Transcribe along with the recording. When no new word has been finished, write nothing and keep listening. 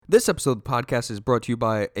This episode of the podcast is brought to you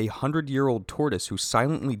by a 100-year-old tortoise who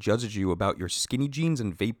silently judges you about your skinny jeans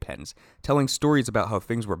and vape pens, telling stories about how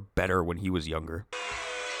things were better when he was younger.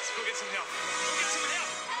 Let's go get some help. Go get some help.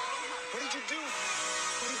 What did you do?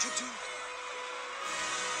 What did you do?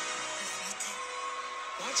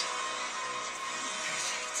 What?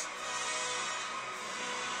 Perfect.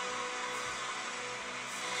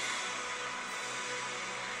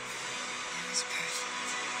 It was perfect.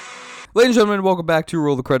 Ladies and gentlemen, welcome back to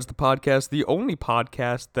Roll the Creds, the podcast, the only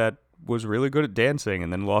podcast that was really good at dancing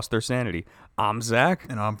and then lost their sanity. I'm Zach.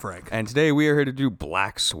 And I'm Frank. And today we are here to do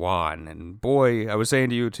Black Swan. And boy, I was saying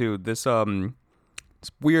to you too, this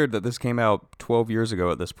it's weird that this came out 12 years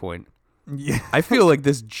ago at this point. Yeah. I feel like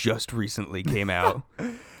this just recently came out.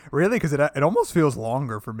 Really? Because it almost feels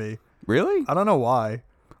longer for me. Really? I don't know why.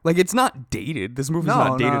 Like, it's not dated. This movie's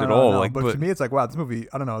not dated at all. No. Like, But to me, it's like, wow, this movie,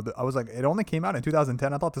 I don't know. I was like, it only came out in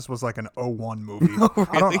 2010. I thought this was like an 01 movie. Oh,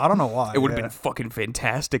 really? I don't know why. It would have been fucking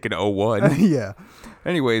fantastic in 01. Yeah.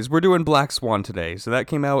 Anyways, we're doing Black Swan today. So that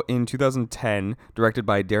came out in 2010, directed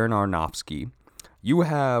by Darren Aronofsky. You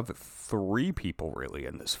have three people, really,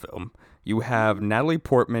 in this film. You have Natalie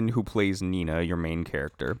Portman, who plays Nina, your main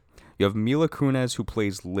character. You have Mila Kunis, who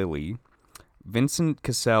plays Lily. Vincent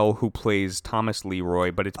Cassel, who plays Thomas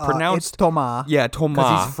Leroy, but it's pronounced... It's Thomas. Yeah, Thomas.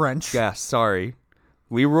 Because he's French. Yeah, sorry.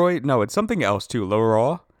 Leroy? No, it's something else, too.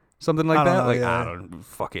 Leroy? Something like I don't that? know, Like, yeah. I don't...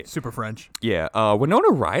 Fuck it. Super French. Yeah, Winona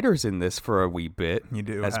Ryder's in this for a wee bit. You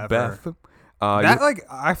do as have Beth. her.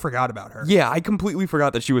 I forgot about her. Yeah, I completely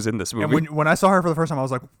forgot that she was in this movie. And when I saw her for the first time, I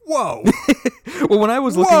was like, whoa. Well, when I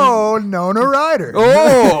was looking... Whoa, Nona Ryder.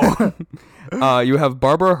 Oh! You have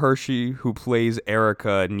Barbara Hershey, who plays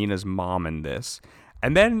Erica, Nina's mom in this.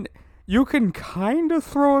 And then you can kind of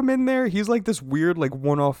throw him in there. He's like this weird, like,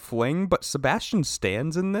 one-off fling, but Sebastian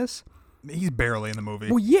Stan's in this. He's barely in the movie.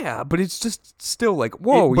 Well, yeah, but it's just still like,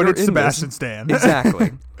 whoa, But you're it's in Sebastian this. Stan.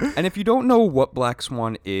 Exactly. And if you don't know what Black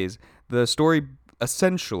Swan is, the story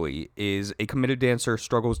essentially is a committed dancer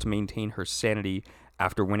struggles to maintain her sanity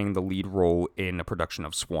after winning the lead role in a production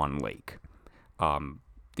of Swan Lake.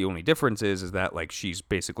 The only difference is that, like, she's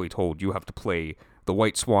basically told you have to play the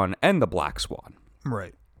White Swan and the Black Swan.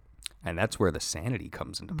 Right. And that's where the sanity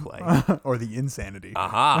comes into play. Or the insanity.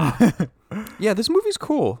 Aha. Yeah, this movie's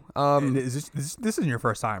cool. Is this isn't your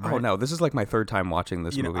first time, right? Oh, no, this is like my third time watching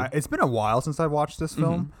this movie. It's been a while since I watched this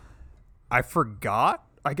film. I forgot,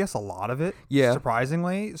 I guess, a lot of it. Yeah.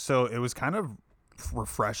 Surprisingly, so it was kind of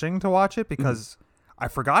refreshing to watch it because I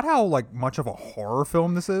forgot how like much of a horror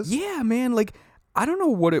film this is. Yeah, man. Like, I don't know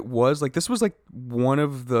what it was. Like, this was like one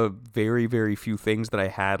of the very, very few things that I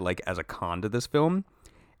had like as a con to this film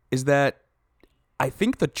is that I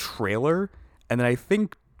think the trailer and then I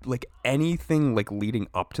think like anything like leading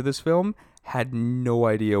up to this film had no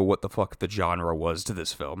idea what the fuck the genre was to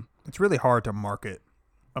this film. It's really hard to market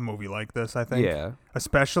a movie like this, I think. Yeah.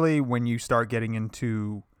 Especially when you start getting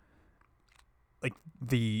into like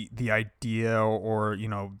the idea or, you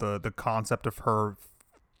know, the concept of her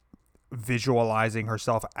visualizing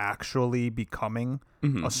herself actually becoming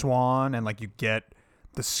a swan, and like you get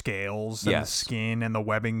the scales and the skin and the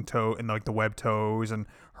webbing toe and like the web toes and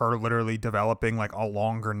her literally developing like a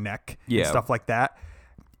longer neck and stuff like that.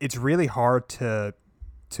 It's really hard to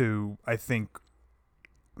I think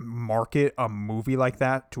market a movie like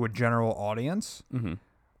that to a general audience.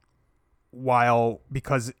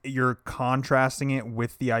 Because you're contrasting it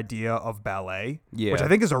with the idea of ballet, which I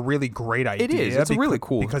think is a really great idea. It is. It's a really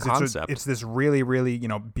cool concept. It's this really, really, you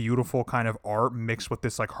know, beautiful kind of art mixed with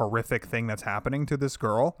this like horrific thing that's happening to this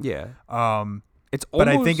girl. Yeah. It's But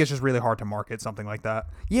almost, I think it's just really hard to market something like that.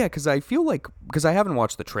 Yeah, because I feel like, because I haven't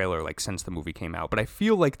watched the trailer like since the movie came out, but I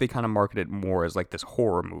feel like they kind of market it more as like this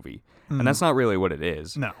horror movie, and that's not really what it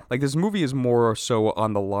is. No. Like, this movie is more so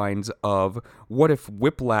on the lines of what if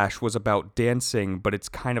Whiplash was about dancing, but it's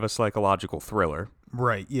kind of a psychological thriller.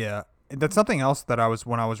 Right. Yeah. That's something else that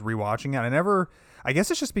when I was rewatching it, I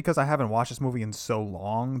guess it's just because I haven't watched this movie in so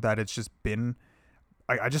long that it's just been,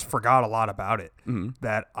 I just forgot a lot about it.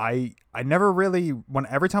 That I never really,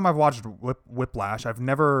 every time I've watched Whiplash, I've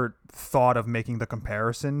never thought of making the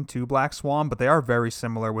comparison to Black Swan, but they are very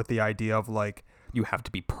similar with the idea of like, You have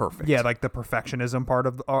to be perfect. yeah, like the perfectionism part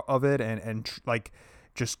of it, and like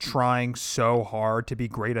just trying so hard to be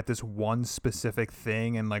great at this one specific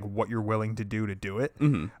thing, and like what you're willing to do it,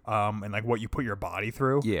 and like what you put your body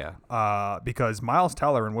through. Yeah. Because Miles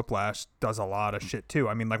Teller in Whiplash does a lot of shit too.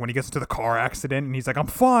 I mean, like when he gets into the car accident and he's like, I'm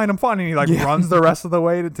fine, and he like runs the rest of the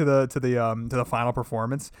way to the final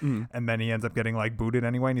performance, and then he ends up getting like booted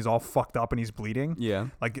anyway, and he's all fucked up and he's bleeding. Yeah.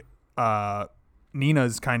 Like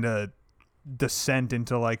Nina's kind of descent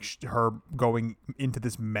into like her going into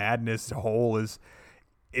this madness hole is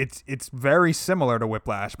it's very similar to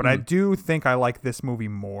Whiplash, but I do think I like this movie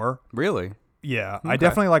more. Really? Yeah, Okay. I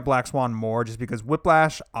definitely like Black Swan more just because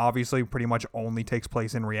Whiplash obviously pretty much only takes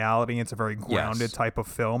place in reality. It's a very grounded type of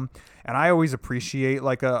film. And I always appreciate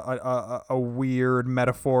like a weird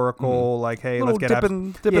metaphorical, like, hey, Little let's get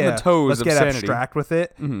dipping the toes let's of get sanity. abstract with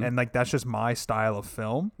it. And like that's just my style of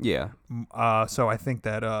film. Yeah. So I think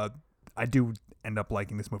that I do end up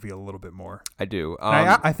liking this movie a little bit more. I do.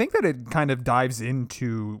 And I think that it kind of dives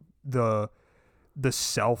into the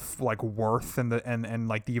self like worth and the and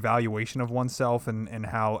like the evaluation of oneself and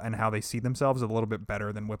how they see themselves a little bit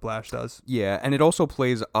better than Whiplash does. Yeah, and it also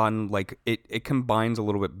plays on like it combines a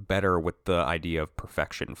little bit better with the idea of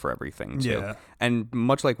perfection for everything too. Yeah. And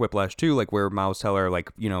much like Whiplash too, like where Miles Teller,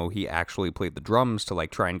 like, you know, he actually played the drums to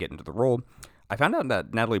like try and get into the role. I found out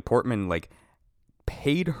that Natalie Portman like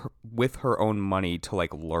paid her, with her own money to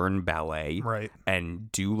like learn ballet, Right.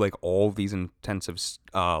 and do like all these intensive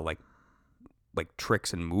like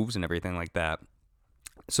tricks and moves and everything like that.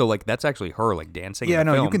 So like that's actually her like dancing. Yeah, in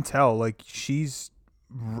the no, film. you can tell like she's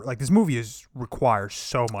like this movie requires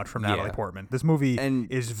so much from Natalie Yeah. Portman. This movie And-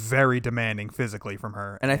 is very demanding physically from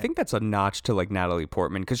her. And I think that's a notch to like Natalie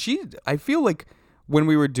Portman, because I feel like when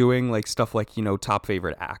we were doing like stuff like, you know, top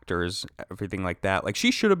favorite actors, everything like that, like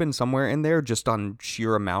she should have been somewhere in there just on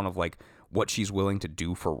sheer amount of like what she's willing to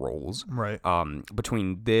do for roles. Right.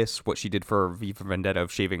 Between this, what she did for V for Vendetta of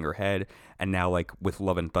shaving her head, and now like with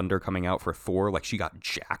Love and Thunder coming out for Thor, like she got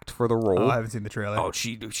jacked for the role. Oh, I haven't seen the trailer. Oh,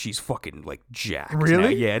 she's fucking like jacked. Really? now.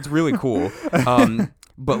 Yeah, it's really cool.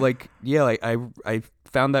 But like, yeah, like I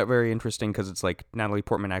found that very interesting because it's like Natalie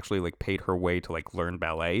Portman actually like paid her way to like learn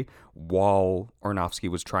ballet while Aronofsky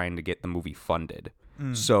was trying to get the movie funded.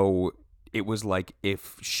 So it was like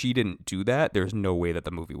if she didn't do that, there's no way that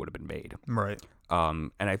the movie would have been made. Right.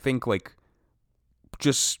 And I think like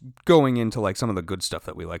just going into like some of the good stuff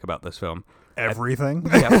that we like about this film. Everything.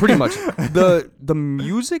 Yeah, pretty much. The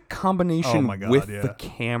music combination Oh my God, with yeah. the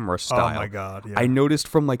camera style. Oh my God, yeah. I noticed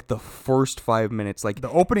from like the first 5 minutes, like The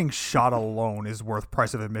opening shot alone is worth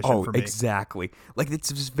price of admission for me. exactly. Like it's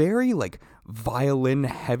this very like violin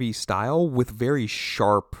heavy style with very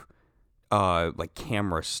sharp like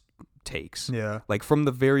camera takes. Yeah. Like from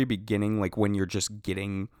the very beginning, like when you're just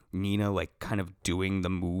getting Nina like kind of doing the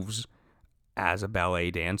moves as a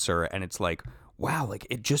ballet dancer, and it's like, wow, like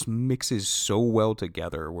it just mixes so well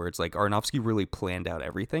together where it's like Aronofsky really planned out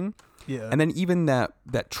everything. Yeah. And then even that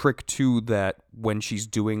trick too, that when she's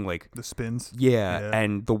doing like The spins. yeah,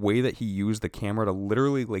 and the way that he used the camera to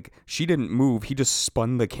literally like she didn't move, he just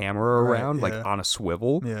spun the camera Right, around like yeah. on a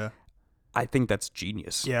swivel. Yeah. I think that's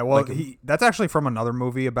genius. Yeah, well, Like, that's actually from another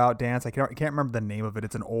movie about dance. I can't remember the name of it.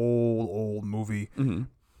 It's an old movie,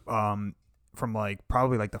 from like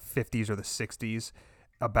probably like the 50s or the 60s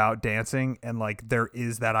about dancing, and like there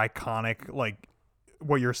is that iconic like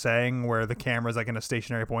what you're saying where the camera's like in a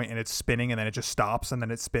stationary point and it's spinning and then it just stops and then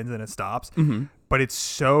it spins and it stops. But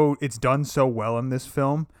it's done so well in this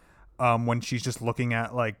film. When she's just looking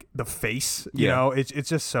at like the face, you Yeah. know, it's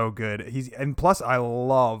just so good. And plus I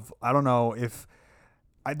don't know if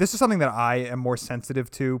this is something that I am more sensitive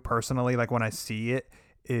to personally. Like when I see it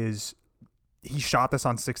is he shot this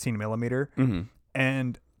on 16 millimeter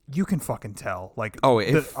and you can fucking tell like, Oh,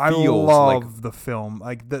 it I feels love like- the film.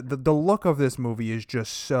 Like the look of this movie is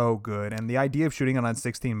just so good. And the idea of shooting it on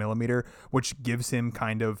 16 millimeter, which gives him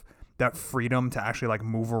kind of that freedom to actually like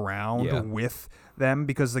move around Yeah. with them,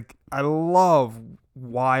 because like I love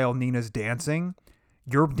while Nina's dancing,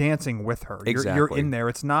 you're dancing with her. You're Exactly. in there.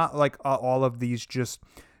 It's not like all of these just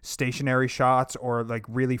stationary shots or like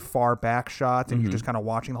really far back shots and you're just kind of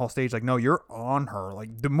watching the whole stage. Like, no, you're on her.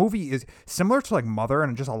 Like the movie is similar to like Mother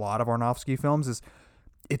and just a lot of Aronofsky films is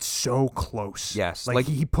it's so close. Yes, Like, like-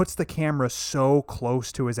 he puts the camera so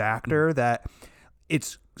close to his actor that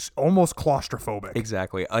it's almost claustrophobic.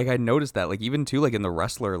 Exactly. Like I noticed that, like even too, like in The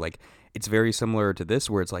Wrestler, like it's very similar to this,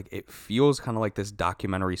 where it's like it feels kind of like this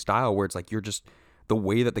documentary style, where it's like you're just the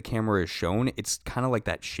way that the camera is shown, it's kind of like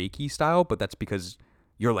that shaky style, but that's because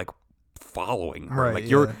you're like following her. Right, Like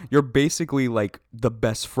yeah. you're basically like the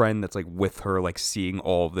best friend that's like with her, like seeing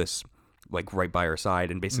all of this like right by her side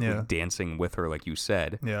and basically Yeah. dancing with her, like you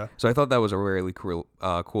said. Yeah. So I thought that was a really cool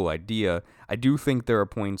idea. I do think there are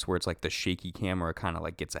points where it's like the shaky camera kind of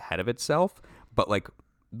like gets ahead of itself, but like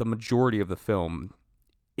the majority of the film,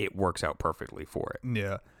 it works out perfectly for it.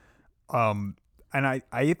 Yeah. And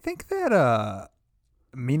I think that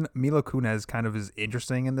Mila Kunis kind of is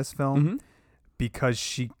interesting in this film because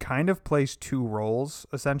she kind of plays two roles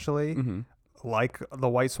essentially, like the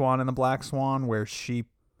White Swan and the Black Swan, where she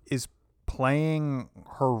is playing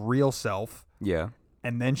her real self, Yeah.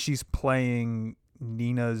 and then she's playing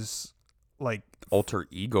Nina's like Alter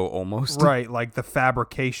ego almost. right, like the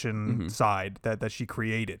fabrication side that she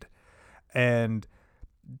created. And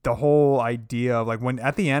the whole idea of like when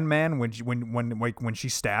at the end, man, when she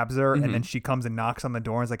stabs her and then she comes and knocks on the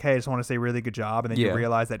door and is like, hey, I just want to say really good job, and then you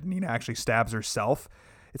realize that Nina actually stabs herself.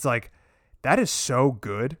 It's like, that is so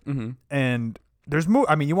good. And there's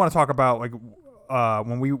I mean, you want to talk about like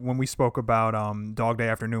when we spoke about Dog Day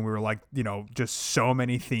Afternoon, we were like, you know, just so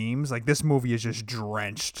many themes. Like this movie is just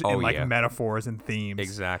drenched in like metaphors and themes.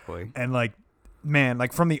 Exactly. And like, man,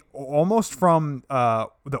 like from the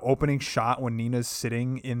opening shot when Nina's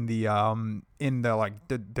sitting in the like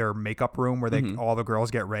their makeup room where they all the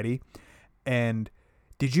girls get ready. And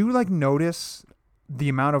did you like notice the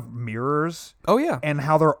amount of mirrors? Oh yeah. And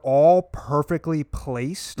how they're all perfectly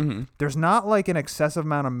placed. There's not like an excessive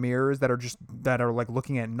amount of mirrors that are like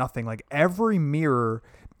looking at nothing. Like every mirror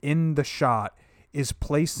in the shot is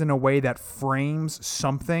placed in a way that frames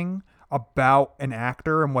something about an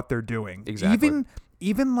actor and what they're doing. Exactly.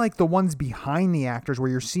 Even like the ones behind the actors where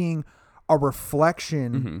you're seeing a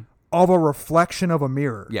reflection of a reflection of a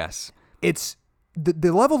mirror. Yes. It's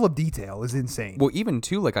the level of detail is insane. Well, even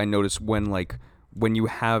too, like I noticed when you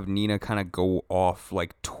have Nina kind of go off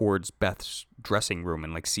like towards Beth's dressing room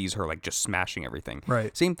and like sees her like just smashing everything.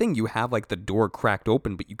 Right. Same thing. You have like the door cracked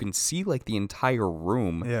open, but you can see like the entire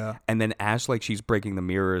room. Yeah. And then as like she's breaking the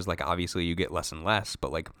mirrors, like obviously you get less and less,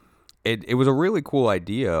 but like it was a really cool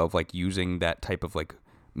idea of like using that type of like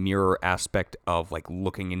mirror aspect of like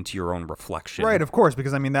looking into your own reflection. Right, of course,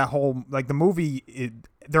 because I mean that whole like the movie,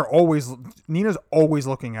 Nina's always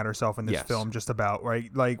looking at herself in this film, just about, right?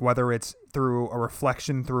 Like whether it's through a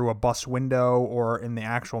reflection through a bus window or in the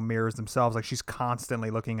actual mirrors themselves, like she's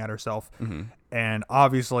constantly looking at herself. And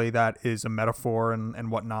obviously that is a metaphor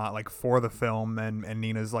and whatnot, like for the film and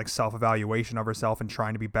Nina's like self-evaluation of herself and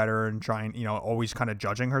trying to be better and trying, you know, always kind of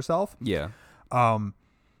judging herself. Yeah.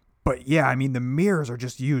 But yeah, I mean, the mirrors are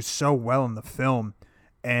just used so well in the film,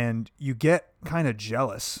 and you get kind of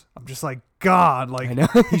jealous. I'm just like, God, like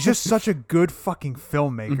he's just such a good fucking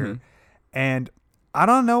filmmaker. And I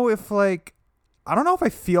don't know if I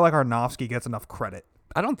feel like Aronofsky gets enough credit.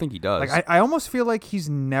 I don't think he does. Like I almost feel like he's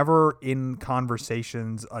never in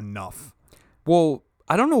conversations enough. Well,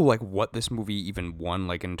 I don't know like what this movie even won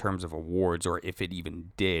like in terms of awards or if it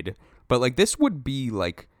even did, but like this would be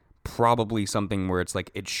like probably something where it's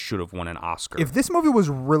like it should have won an Oscar. If this movie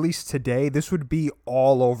was released today, this would be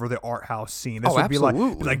all over the art house scene. This would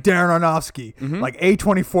absolutely. be like Darren Aronofsky, like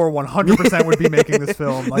A24 100% would be making this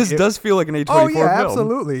film. Like this does feel like an A24 film. film.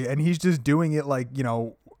 Absolutely. And he's just doing it like, you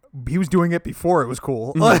know, he was doing it before it was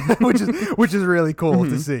cool, which is really cool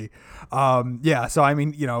to see. So I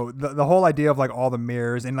mean, you know, the whole idea of like all the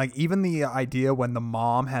mirrors and like even the idea when the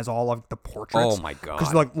mom has all of the portraits. Oh my God.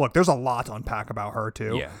 Because like, look, there's a lot to unpack about her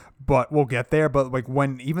too. Yeah. But we'll get there. But like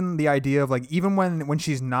even the idea of like even when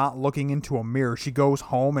she's not looking into a mirror, she goes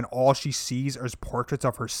home and all she sees is portraits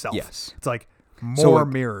of herself. Yes. It's like more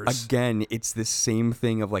mirrors. Again, it's the same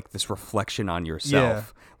thing of like this reflection on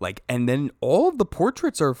yourself. Like, and then all of the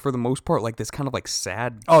portraits are for the most part like this kind of like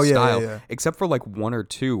sad style, except for like one or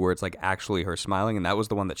two where it's like actually her smiling, and that was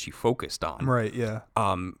the one that she focused on. Right. Yeah.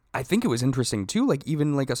 I think it was interesting too, like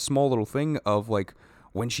even like a small little thing of like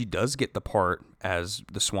when she does get the part as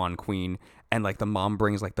the Swan Queen and like the mom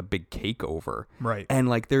brings like the big cake over. Right. And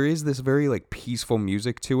like there is this very like peaceful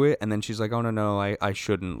music to it. And then she's like, oh no, I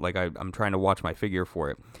shouldn't. Like I'm trying to watch my figure for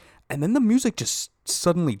it. And then the music just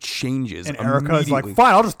suddenly changes. And Erica's like,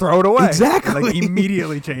 fine, I'll just throw it away. Exactly. Like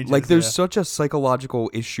immediately changes. Like there's such a psychological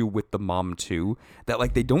issue with the mom too that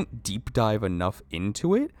like they don't deep dive enough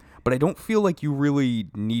into it. But I don't feel like you really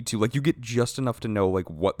need to. Like you get just enough to know like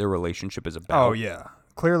what their relationship is about. Oh yeah.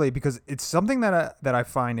 Clearly, because it's something that I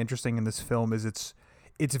find interesting in this film is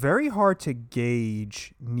it's very hard to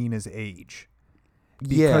gauge Nina's age.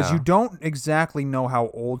 Because you don't exactly know how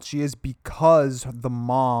old she is because the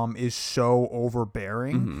mom is so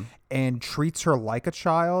overbearing and treats her like a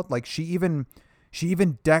child. Like she even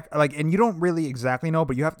and you don't really exactly know,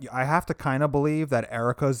 but I have to kind of believe that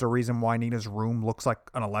Erica is the reason why Nina's room looks like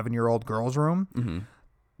an 11-year-old girl's room.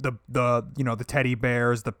 The teddy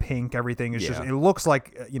bears, the pink, everything is just, it looks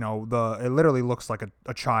like, you know, it literally looks like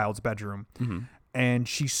a child's bedroom. And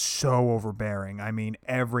she's so overbearing. I mean,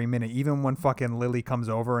 every minute, even when fucking Lily comes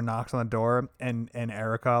over and knocks on the door and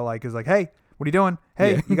Erica like is like, hey, what are you doing?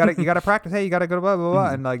 Hey, you gotta practice. Hey, you gotta go to blah, blah, blah.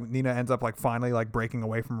 And like Nina ends up like finally like breaking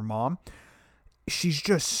away from her mom. She's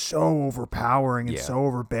just so overpowering and so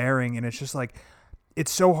overbearing. And it's just like,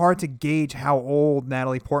 it's so hard to gauge how old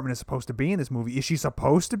Natalie Portman is supposed to be in this movie. Is she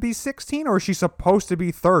supposed to be 16 or is she supposed to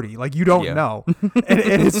be 30? Like, you don't know. And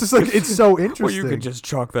it's just like, it's so interesting. Well, you could just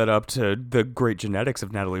chalk that up to the great genetics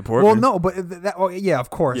of Natalie Portman. Well, no, but yeah, of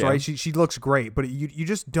course, right? She looks great, but you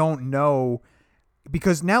just don't know,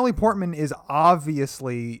 because Natalie Portman is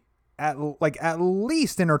obviously at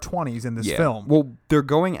least in her 20s in this film. Well, they're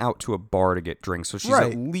going out to a bar to get drinks, so she's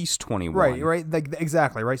at least 21. Right, like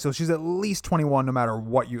exactly, right. So she's at least 21, no matter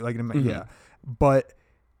what you like. Yeah, but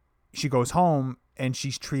she goes home and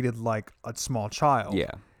she's treated like a small child. Yeah,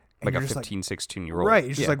 like a 15, 16-year-old. Right.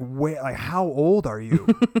 It's just like, wait, like, how old are you?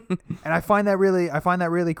 And I find that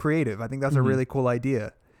really creative. I think that's a really cool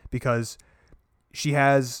idea, because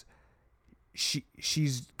she's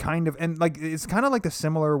kind of, and like, it's kind of like the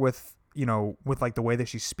similar with, with like the way that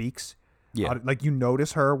she speaks. Yeah. Like, you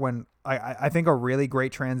notice her when I think a really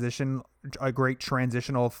great transitional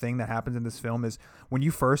thing that happens in this film is when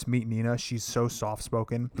you first meet Nina, she's so soft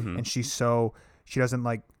spoken and she doesn't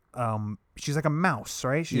like, she's like a mouse,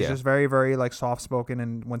 right? She's just very, very like soft spoken.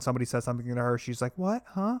 And when somebody says something to her, she's like, what?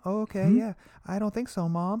 Huh? Oh, okay. Yeah. I don't think so,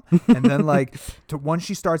 Mom. And then like once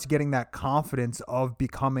she starts getting that confidence of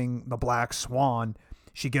becoming the Black Swan,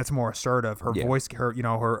 she gets more assertive. Her voice,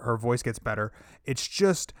 her voice gets better. It's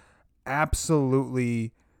just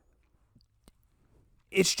absolutely,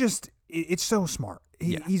 it's so smart.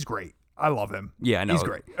 He's great. I love him. Yeah, I know. He's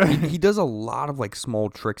great. he does a lot of like small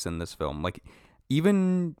tricks in this film. Like,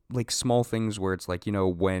 even like small things where it's like,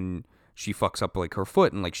 when she fucks up like her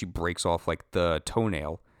foot and like she breaks off like the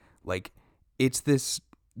toenail, like it's this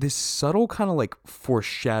subtle kind of like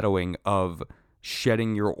foreshadowing of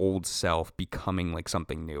shedding your old self, becoming like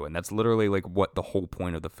something new. And that's literally like what the whole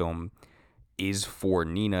point of the film is for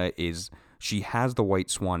Nina, is she has the White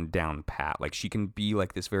Swan down pat. Like, she can be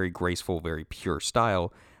like this very graceful, very pure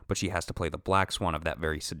style, but she has to play the Black Swan of that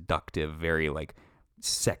very seductive, very like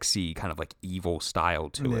sexy kind of like evil style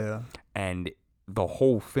to it. And the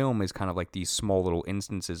whole film is kind of like these small little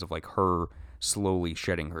instances of like her slowly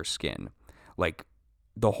shedding her skin. Like,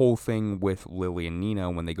 the whole thing with Lily and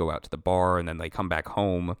Nina when they go out to the bar and then they come back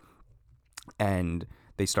home and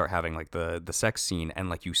they start having like the sex scene, and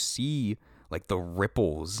like you see like the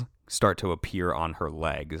ripples start to appear on her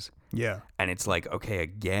legs. Yeah. And it's like, okay,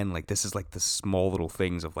 again, like this is like the small little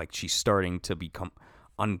things of like she's starting to become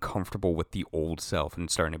uncomfortable with the old self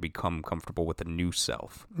and starting to become comfortable with the new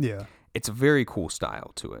self. Yeah. It's a very cool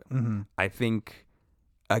style to it. I think,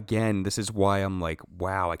 again, this is why I'm like,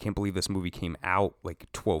 wow, I can't believe this movie came out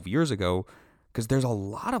like 12 years ago, because there's a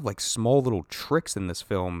lot of like small little tricks in this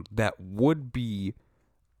film that would be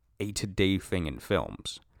a today thing in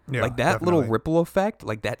films. Yeah, like that definitely. little ripple effect,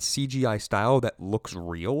 like that CGI style that looks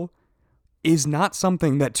real, is not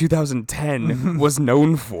something that 2010 was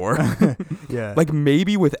known for. Yeah. Like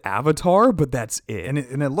maybe with Avatar, but that's it.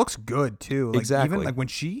 And it looks good too. Like, Exactly. Even like when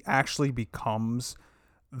she actually becomes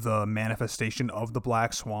the manifestation of the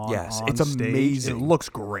Black Swan. Yes, on it's stage, amazing. It looks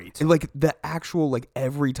great. And like the actual, like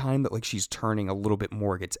every time that like she's turning, a little bit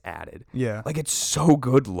more gets added. Yeah. Like it's so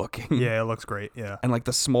good looking. Yeah, it looks great. Yeah. And like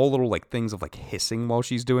the small little like things of like hissing while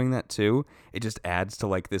she's doing that too, it just adds to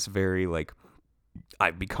like this very like,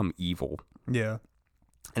 I've become evil. Yeah.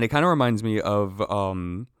 And it kind of reminds me of I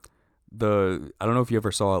don't know if you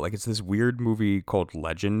ever saw it, like it's this weird movie called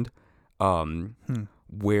Legend,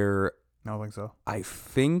 where I don't think so. I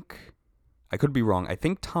think, I could be wrong, I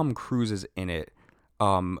think Tom Cruise is in it,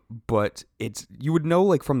 but it's, you would know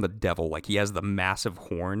like from The Devil, like he has the massive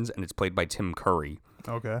horns and it's played by Tim Curry.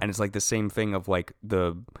 Okay. And it's like the same thing of like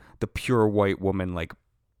the pure white woman like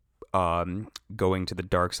going to the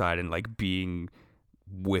dark side and like being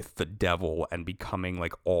with the devil and becoming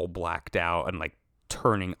like all blacked out and like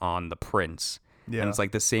turning on the prince. Yeah. And it's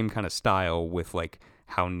like the same kind of style with like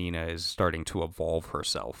how Nina is starting to evolve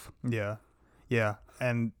herself. Yeah. Yeah.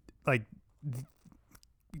 And like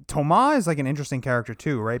Thomas is like an interesting character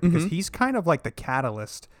too, right? Because he's kind of like the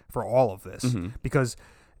catalyst for all of this. Because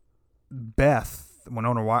Beth,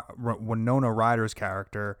 Winona Ryder's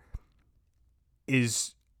character,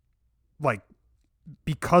 is like,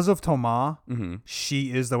 because of Thomas,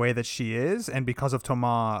 she is the way that she is, and because of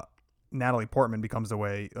Thomas, Natalie Portman becomes the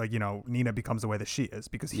way, like, Nina becomes the way that she is,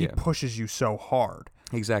 because he pushes you so hard.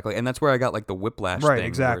 Exactly. And that's where I got like the whiplash Right, thing.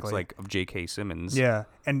 exactly. Where it's like of J.K. Simmons. Yeah.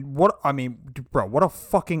 And what a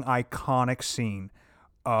fucking iconic scene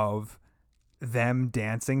of them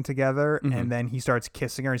dancing together, and then he starts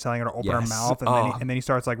kissing her, he's telling her to open her mouth, and then he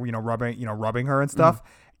starts like, rubbing her and stuff.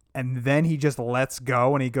 And then he just lets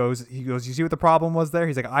go, and he goes, you see what the problem was there?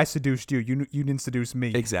 He's like, I seduced you. You didn't seduce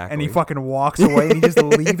me. Exactly. And he fucking walks away, and he just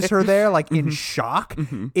leaves her there like in shock.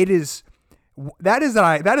 It is, That is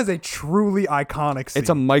a truly iconic scene. It's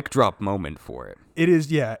a mic drop moment for it. It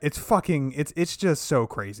is, yeah. It's fucking. It's just so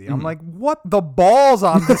crazy. Mm-hmm. I'm like, what? The balls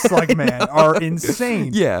on this like man are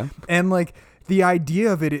insane. Yeah. And like the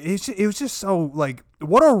idea of it, it was just so like,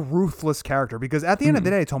 what a ruthless character. Because at the end of the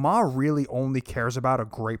day, Toma really only cares about a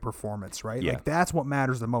great performance, right? Yeah. Like that's what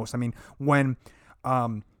matters the most. I mean, when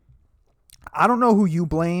I don't know who you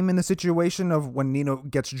blame in the situation of when Nina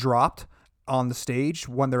gets dropped on the stage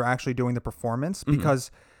when they're actually doing the performance,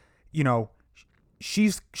 because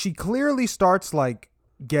she clearly starts like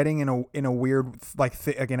getting in a weird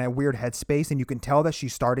in a weird headspace, and you can tell that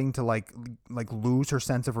she's starting to like lose her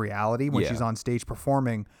sense of reality when she's on stage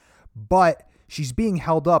performing, but she's being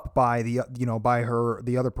held up by the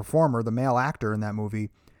other performer, the male actor in that movie,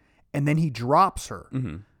 and then he drops her.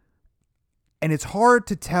 And it's hard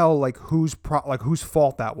to tell like whose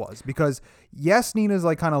fault that was, because yes, Nina's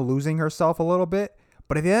like kind of losing herself a little bit,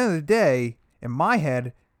 but at the end of the day, in my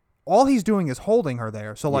head, all he's doing is holding her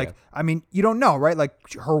there. So like, I mean, you don't know, right?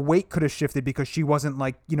 Like her weight could have shifted because she wasn't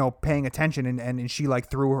like, paying attention, and she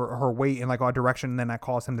like threw her weight in like a direction, and then that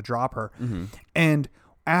caused him to drop her. And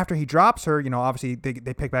after he drops her, obviously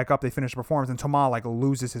they pick back up, they finish the performance, and Toma like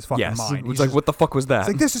loses his fucking mind. He's like, what the fuck was that? It's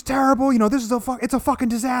like, this is terrible. This is it's a fucking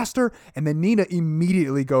disaster. And then Nina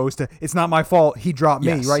immediately goes to, it's not my fault. He dropped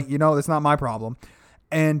me, right? It's not my problem.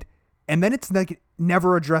 And then it's like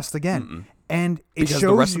never addressed again. And it because shows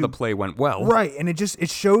the rest you, of the play went well. right? And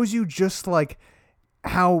it shows you just like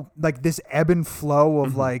how like this ebb and flow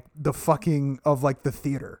of like the fucking of like the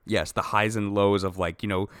theater. Yes, the highs and lows of like,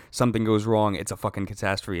 something goes wrong, it's a fucking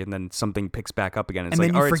catastrophe, and then something picks back up again. It's and like,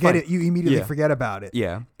 then you all right, forget it's it. You immediately forget about it.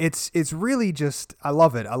 Yeah. It's really just, I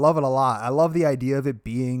love it. I love it a lot. I love the idea of it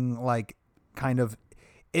being like kind of,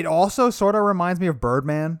 it also sort of reminds me of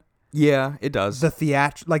Birdman. Yeah, it does. The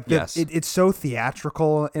Yes. it's so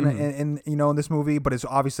theatrical in this movie, but it's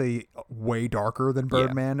obviously way darker than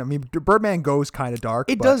Birdman. I mean, Birdman goes kind of dark.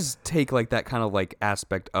 It does take like that kind of like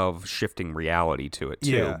aspect of shifting reality to it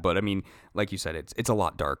too. Yeah. But I mean, like you said, it's a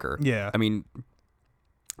lot darker. Yeah. I mean,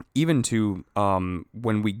 even to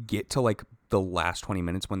when we get to like the last 20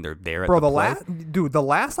 minutes when they're there at the play. the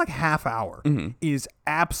last like half hour is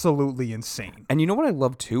absolutely insane. And you know what I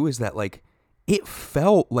love too is that like it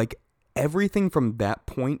felt like everything from that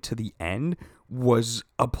point to the end was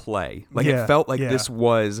a play. Like it felt like this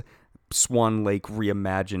was Swan Lake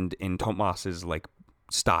reimagined in Tomas's like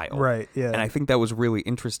style. Right. Yeah. And I think that was really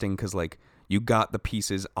interesting because like you got the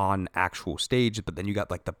pieces on actual stage, but then you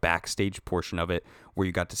got like the backstage portion of it where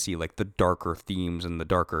you got to see like the darker themes and the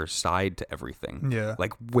darker side to everything. Yeah.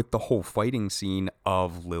 Like with the whole fighting scene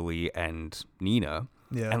of Lily and Nina.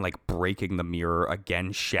 Yeah. And like breaking the mirror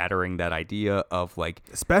again, shattering that idea of like,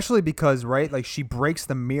 especially because, right, like she breaks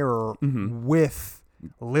the mirror with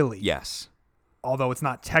Lily. yes, Although it's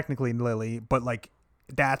not technically Lily, but like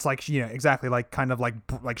that's like, exactly, like kind of like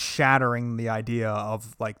shattering the idea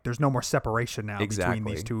of like there's no more separation now between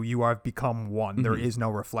these two. You have become one. There is no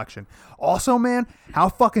reflection. Also, man, how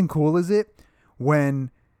fucking cool is it when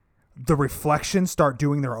the reflections start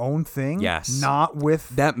doing their own thing? Yes. Not with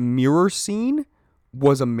that mirror scene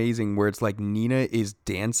was amazing where it's like Nina is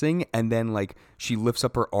dancing and then like she lifts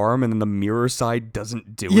up her arm and then the mirror side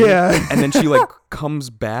doesn't do it. And then she like comes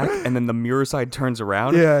back and then the mirror side turns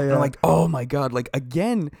around. And I'm like, oh my God. Like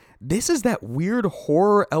again, this is that weird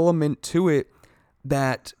horror element to it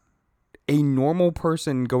that a normal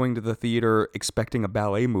person going to the theater expecting a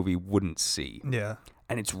ballet movie wouldn't see. Yeah.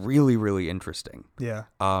 And it's really, really interesting. Yeah.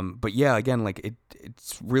 But yeah, again, like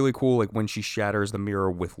it's really cool. Like when she shatters the mirror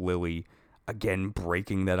with Lily, again,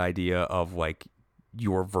 breaking that idea of like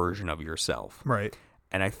your version of yourself. Right.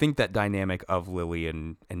 And I think that dynamic of Lily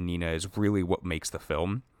and Nina is really what makes the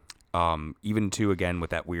film. Even too, again, with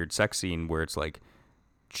that weird sex scene where it's like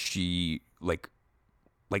she like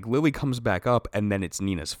Lily comes back up and then it's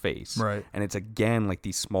Nina's face. Right. And it's again like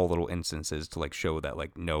these small little instances to like show that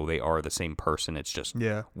like, no, they are the same person. It's just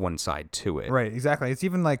one side to it. Right. Exactly. It's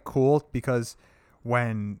even like cool because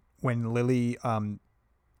when Lily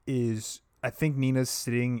is, I think Nina's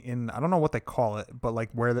sitting in, I don't know what they call it, but like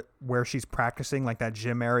where she's practicing, like that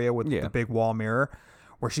gym area with the big wall mirror,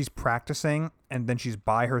 where she's practicing, and then she's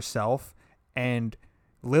by herself, and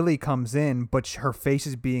Lily comes in, but her face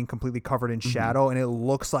is being completely covered in shadow, and it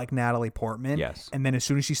looks like Natalie Portman. Yes. And then as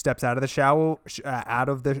soon as she steps out of the shadow,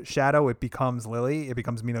 it becomes Lily. It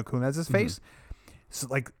becomes Mila Kunis's face. So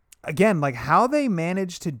like again, like how they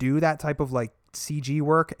managed to do that type of like CG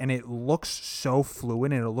work, and it looks so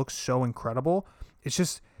fluid and it looks so incredible.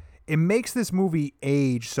 It makes this movie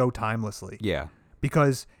age so timelessly. Yeah.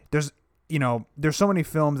 Because there's so many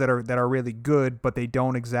films that are really good, but they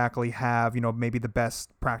don't exactly have, maybe the best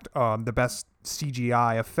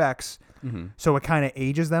CGI effects. Mm-hmm. So it kind of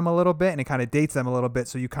ages them a little bit and it kind of dates them a little bit.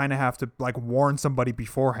 So you kind of have to like warn somebody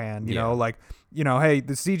beforehand, you know, like, hey,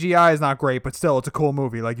 the CGI is not great, but still it's a cool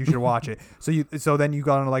movie. Like you should watch it. So then you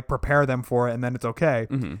got to like prepare them for it and then it's okay.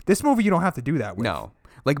 Mm-hmm. This movie, you don't have to do that with. No,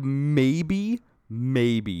 like maybe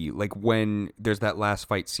like when there's that last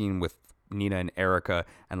fight scene with Nina and Erica,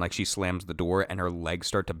 and like she slams the door and her legs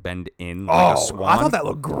start to bend in like a swan. I thought that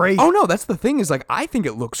looked great. Oh no, that's the thing is like I think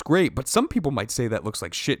it looks great, but some people might say that looks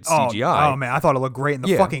like shit CGI. Oh man, I thought it looked great, and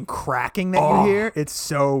the fucking cracking that you hear, it's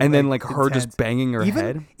so. And then like intense. her just banging her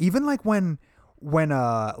head. Even like when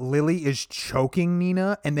Lily is choking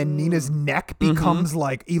Nina, and then Nina's neck becomes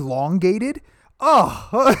like elongated.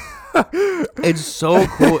 Oh, it's so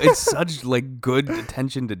cool. It's such like good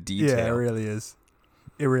attention to detail. Yeah, it really is.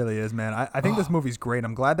 It really is, man. I think this movie's great.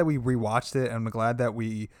 I'm glad that we rewatched it, and I'm glad that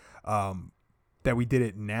we did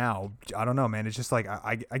it now. I don't know, man. It's just like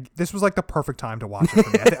I this was like the perfect time to watch it for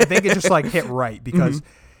me. I think it just like hit right because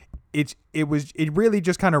it really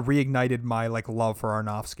just kind of reignited my like love for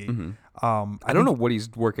Aronofsky. Mm-hmm. I don't know what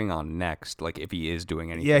he's working on next, like if he is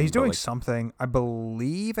doing anything. Yeah, he's doing something. I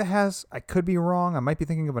believe it has. I could be wrong. I might be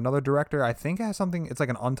thinking of another director. I think it has something. It's like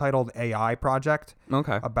an untitled AI project.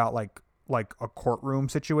 Okay. About like a courtroom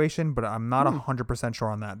situation, but I'm not 100% sure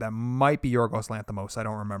on that. That might be Yorgos Lanthimos. I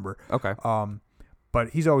don't remember. Okay.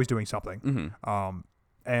 But he's always doing something. Mm-hmm.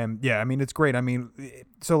 And yeah, I mean, it's great. I mean,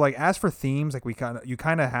 so like as for themes, like you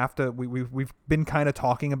kind of have to, we've been kind of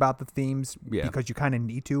talking about the themes because you kind of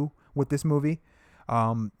need to with this movie,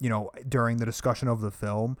 during the discussion of the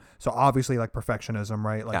film. So obviously like perfectionism,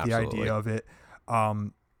 right? Like Absolutely. the idea of it.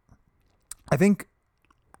 I think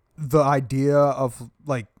the idea of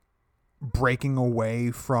like breaking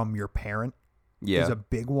away from your parent is a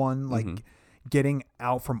big one. Like getting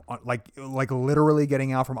out from like literally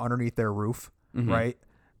getting out from underneath their roof. Right.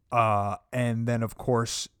 And then of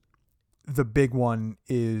course the big one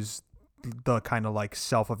is the kind of like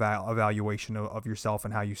evaluation of yourself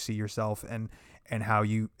and how you see yourself and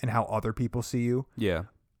how other people see you. Yeah.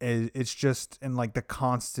 It's just in like the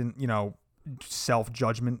constant,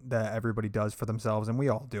 self-judgment that everybody does for themselves, and we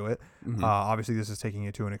all do it. Obviously this is taking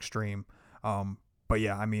it to an extreme. But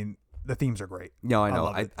yeah, I mean, the themes are great. No, I know.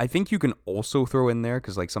 I think you can also throw in there,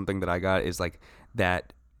 because like something that I got is like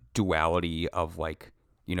that duality of like,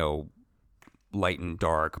 light and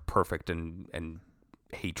dark, perfect and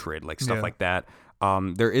hatred, like stuff like that.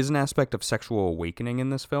 There is an aspect of sexual awakening in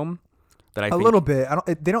this film that I think, a little bit.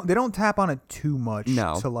 They don't tap on it too much.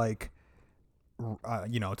 No. To like,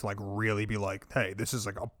 to like really be like, hey, this is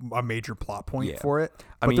like a major plot point for it.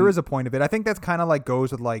 But there is a point of it. I think that's kind of like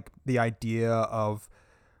goes with like the idea of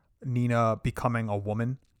Nina becoming a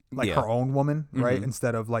woman, like her own woman, right?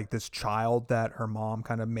 Instead of like this child that her mom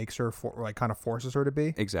kind of makes her kind of forces her to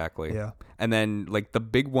be. Exactly. Yeah. And then like the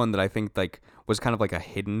big one that I think like was kind of like a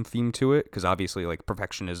hidden theme to it, because obviously like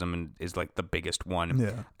perfectionism is like the biggest one.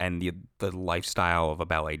 Yeah. And the lifestyle of a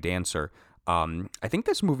ballet dancer. I think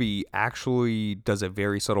this movie actually does a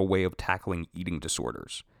very subtle way of tackling eating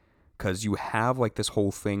disorders, because you have like this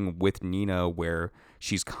whole thing with Nina where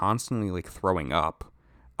she's constantly like throwing up.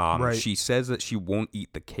 She says that she won't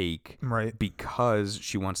eat the cake because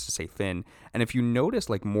she wants to stay thin. And if you notice,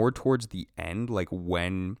 like more towards the end, like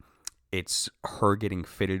when it's her getting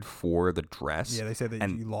fitted for the dress. Yeah, they say that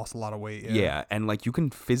you lost a lot of weight. Yeah, and like you can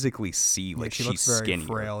physically see like she she's looks very skinny.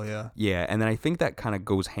 frail, yeah. Yeah, and then I think that kind of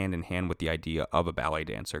goes hand in hand with the idea of a ballet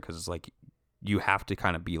dancer, because it's like you have to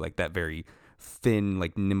kind of be like that very thin,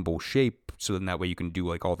 like nimble shape, so then that way you can do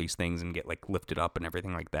like all these things and get like lifted up and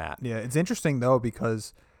everything like that. Yeah, it's interesting though,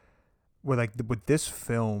 because with this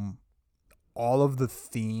film, all of the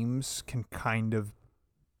themes can kind of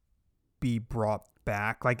be brought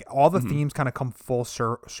back. Like all the themes kind of come full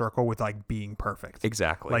circle with like being perfect.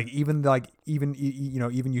 Exactly. Like even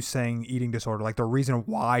you saying eating disorder, like the reason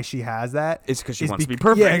why she has that is because she wants to be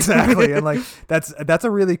perfect. Yeah, exactly. And like that's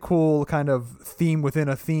a really cool kind of theme within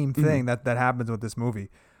a theme thing that happens with this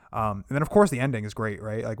movie. And then of course the ending is great,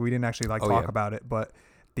 right? Like we didn't actually talk about it, but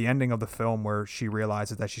the ending of the film where she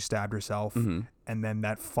realizes that she stabbed herself, and then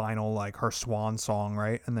that final like her swan song,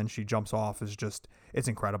 right? And then she jumps off is just, it's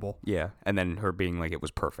incredible. Yeah, and then her being like, it was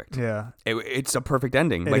perfect. Yeah, it's a perfect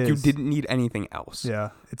ending. Like you didn't need anything else.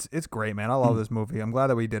 Yeah, it's great, man. I love this movie. I'm glad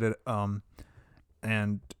that we did it.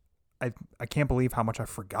 And I can't believe how much I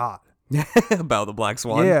forgot about the Black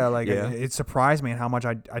Swan. Yeah, like it surprised me and how much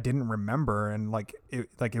I didn't remember, and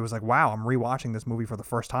it was like, wow, I'm rewatching this movie for the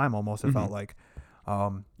first time almost. It felt like.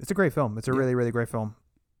 It's a great film. It's a really, really great film.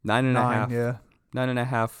 9.5. Yeah.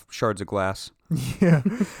 9.5 shards of glass. Yeah.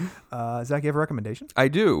 Zach, you have a recommendation? I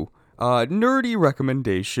do. Nerdy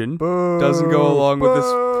recommendation. Doesn't go along with this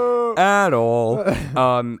at all.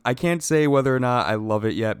 I can't say whether or not I love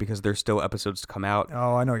it yet because there's still episodes to come out.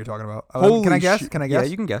 Oh, I know what you're talking about. Holy can I guess? shit. Can I guess? Yeah,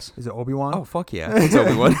 you can guess. Is it Obi-Wan? Oh, fuck yeah. It's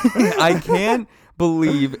Obi-Wan. I can't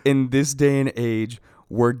believe in this day and age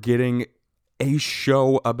we're getting a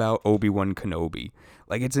show about Obi-Wan Kenobi.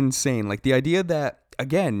 Like, it's insane. Like, the idea that,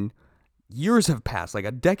 again, years have passed. Like,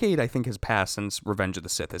 a decade, I think, has passed since Revenge of the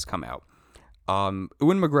Sith has come out. Ewan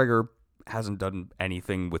McGregor hasn't done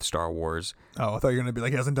anything with Star Wars. Oh, I thought you were going to be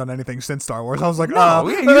like, he hasn't done anything since Star Wars. I was like, no,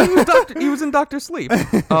 he was in Dr. Sleep.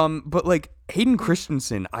 But, like, Hayden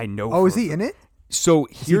Christensen, I know. Oh, is he in it? So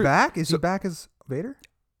Is he back? Is he back as Vader?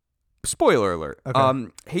 Spoiler alert.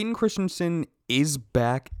 Okay. Hayden Christensen is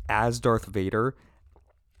back as Darth Vader,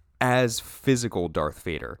 as physical Darth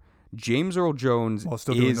Vader. James Earl Jones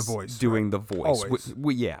still doing the voice. Doing the voice. Always.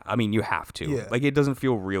 Yeah, I mean, you have to. Yeah. Like, it doesn't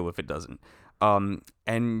feel real if it doesn't.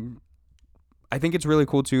 And I think it's really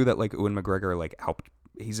cool, too, that, like, Ewan McGregor, like, helped.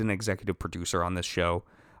 He's an executive producer on this show.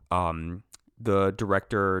 The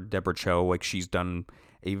director, Deborah Cho, like, she's done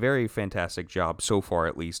a very fantastic job, so far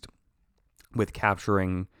at least, with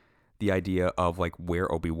capturing the idea of, like, where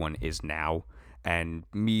Obi-Wan is now. And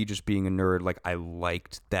me just being a nerd, like, I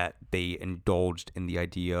liked that they indulged in the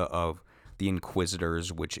idea of the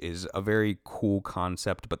Inquisitors, which is a very cool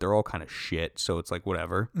concept, but they're all kind of shit, so it's like,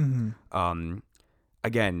 whatever. Mm-hmm.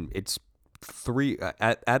 Again, it's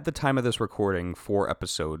at the time of this recording, 4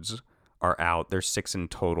 episodes are out. There's 6 in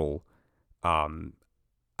total. I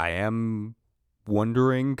am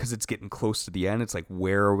wondering, because it's getting close to the end, it's like,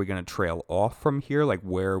 where are we going to trail off from here? Like,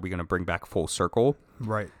 where are we going to bring back full circle?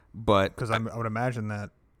 Right. But because I would imagine that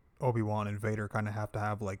Obi-Wan and Vader kind of have to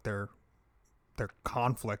have like their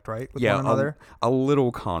conflict, right, with one another. A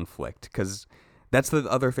little conflict, because that's the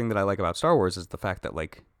other thing that I like about Star Wars is the fact that,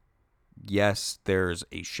 like, yes, there's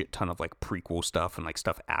a shit ton of, like, prequel stuff and, like,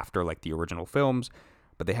 stuff after, like, the original films,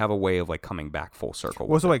 but they have a way of, like, coming back full circle.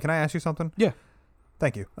 Well, so wait, can I ask you something? Yeah.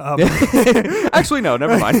 Thank you. Actually, no,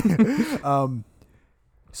 never mind.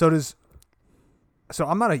 So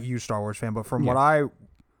I'm not a huge Star Wars fan, but from what I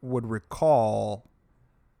would recall,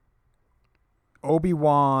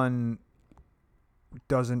 Obi-Wan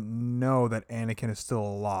doesn't know that Anakin is still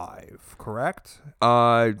alive, correct?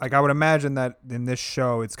 Like, I would imagine that in this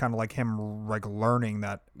show, it's kind of like him, like, learning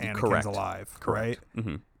that Anakin's alive, right?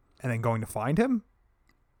 Mm-hmm. And then going to find him?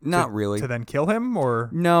 Not really. To then kill him, or?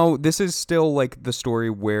 No, this is still, like, the story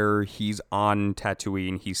where he's on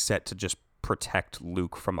Tatooine. He's set to just protect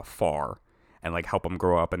Luke from afar and, like, help him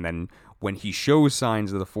grow up. And then when he shows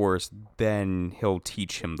signs of the Force, then he'll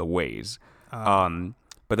teach him the ways.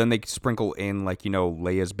 But then they sprinkle in, like, you know,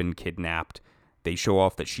 Leia's been kidnapped. They show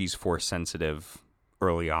off that she's Force sensitive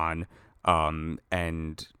early on. And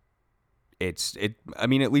I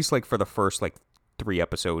mean, at least, like, for the first, like, 3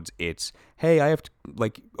 episodes, it's, hey, I have to,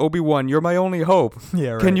 like, Obi-Wan, you're my only hope.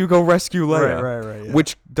 Yeah, right. Can you go rescue Leia? Right. Yeah.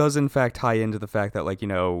 Which does, in fact, tie into the fact that, like, you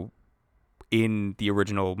know, in the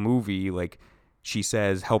original movie, like, she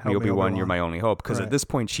says, help me, Obi-Wan, you're my only hope. Because at this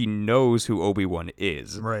point, she knows who Obi-Wan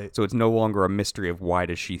is. Right. So it's no longer a mystery of why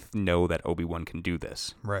does she know that Obi-Wan can do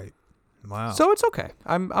this. Right. Wow. So it's okay.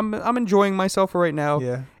 I'm enjoying myself right now.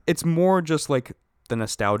 Yeah. It's more just, like, the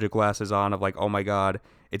nostalgia glasses on of, like, oh, my God,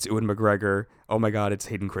 it's Ewan McGregor. Oh, my God, it's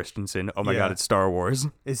Hayden Christensen. Oh, my God, it's Star Wars.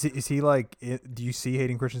 Is he like, do you see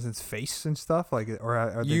Hayden Christensen's face and stuff? Like, or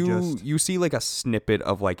are they just... You see, like, a snippet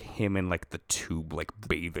of, like, him in, like, the tube, like,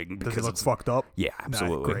 bathing. Does he look fucked up? Yeah,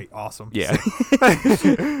 absolutely. Nah, great. Awesome. Yeah.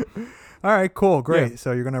 All right, cool. Great. Yeah.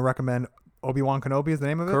 So you're going to recommend Obi-Wan Kenobi is the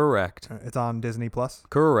name of it? Correct. It's on Disney Plus?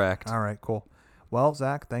 Correct. All right, cool. Well,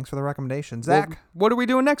 Zach, thanks for the recommendation. Zach. Well, what are we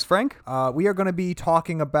doing next, Frank? We are going to be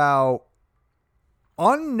talking about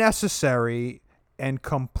unnecessary and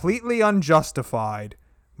completely unjustified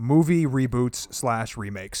movie reboots /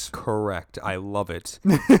 remakes. Correct. I love it.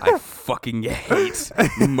 I fucking hate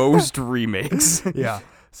most remakes. Yeah.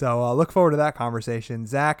 So look forward to that conversation.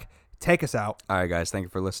 Zach, take us out. All right, guys. Thank you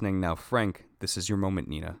for listening. Now, Frank, this is your moment,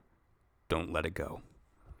 Nina. Don't let it go.